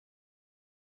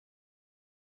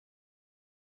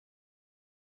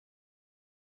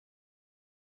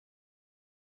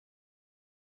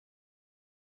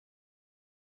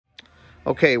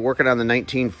Okay, working on the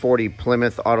 1940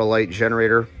 Plymouth Autolite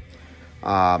generator.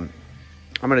 I'm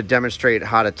going to demonstrate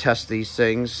how to test these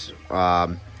things.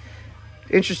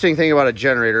 Interesting thing about a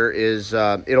generator is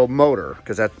it'll motor,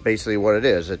 because that's basically what it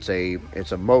is. It's a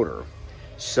motor.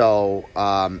 So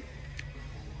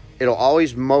it'll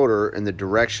always motor in the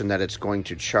direction that it's going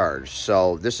to charge.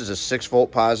 So this is a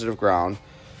 6-volt positive ground.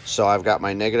 So I've got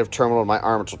my negative terminal and my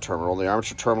armature terminal. The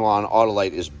armature terminal on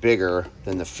Autolite is bigger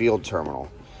than the field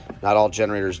terminal. Not all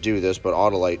generators do this, but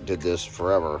Autolite did this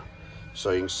forever.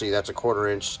 So you can see that's a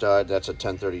 1/4-inch stud, that's a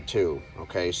 1032.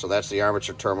 Okay, so that's the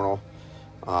armature terminal.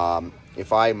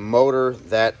 If I motor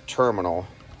that terminal,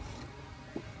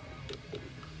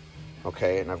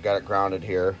 okay, and I've got it grounded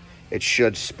here, it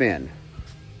should spin.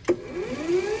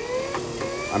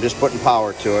 I'm just putting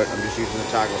power to it. I'm just using the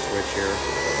toggle switch here.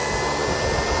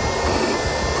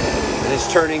 And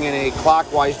it's turning in a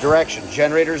clockwise direction.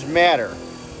 Generators matter.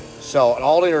 So an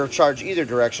alternator will charge either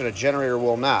direction, a generator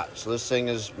will not. So this thing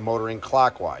is motoring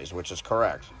clockwise, which is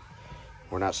correct.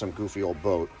 We're not some goofy old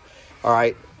boat. All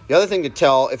right. The other thing to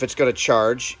tell if it's going to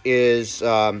charge is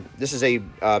this is a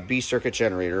B circuit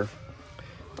generator.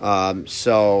 And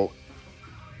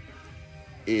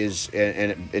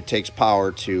it takes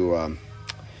power to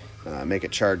make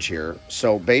it charge here.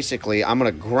 So basically, I'm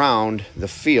going to ground the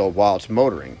field while it's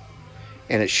motoring,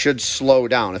 and it should slow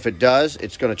down. If it does,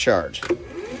 it's going to charge.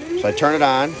 So I turn it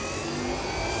on.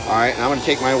 All right, and I'm going to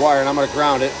take my wire and I'm going to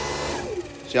ground it.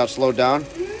 See how it slowed down?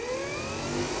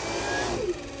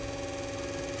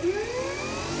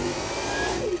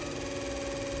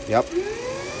 Yep.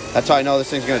 That's how I know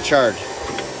this thing's going to charge.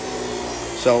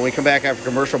 So when we come back after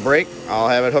commercial break, I'll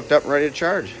have it hooked up and ready to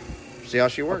charge. See how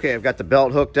she works. Okay, I've got the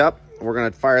belt hooked up. We're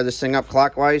going to fire this thing up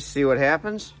clockwise, see what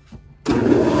happens.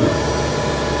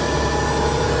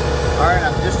 All right,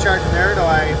 I'm discharging there. Do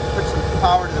I put some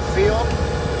power to the field?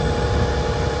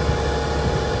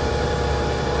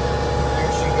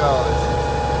 There she goes.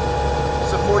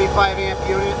 It's a 45 amp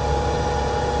unit.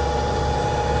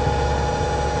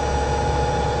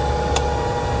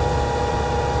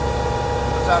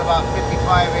 It's out about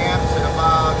 55 amps and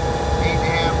about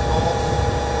 8.5 volts.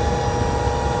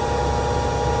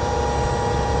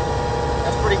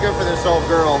 That's pretty good for this old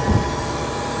girl.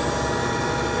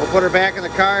 We'll put her back in the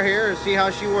car here and see how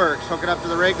she works. Hook it up to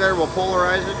the regulator, we'll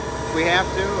polarize it if we have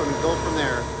to, and go from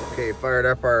there. Okay, fired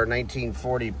up our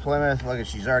 1940 Plymouth. Look at,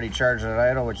 she's already charged at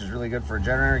idle, which is really good for a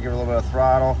generator. Give her a little bit of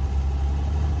throttle.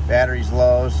 Battery's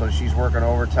low, so she's working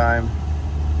overtime.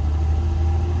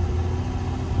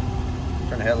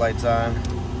 Turn the headlights on.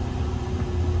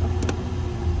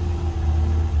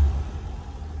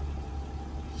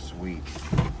 Sweet.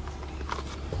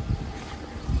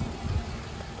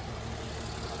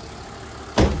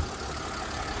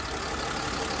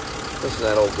 This is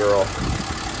that old girl.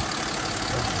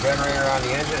 There's the generator on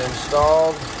the engine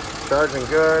installed. Charging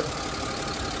good. A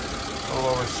little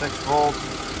over 6 volts.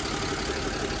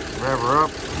 Rev her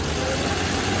up.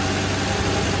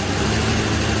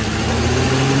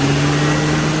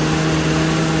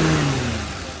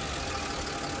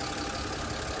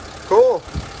 Cool.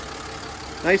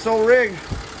 Nice old rig.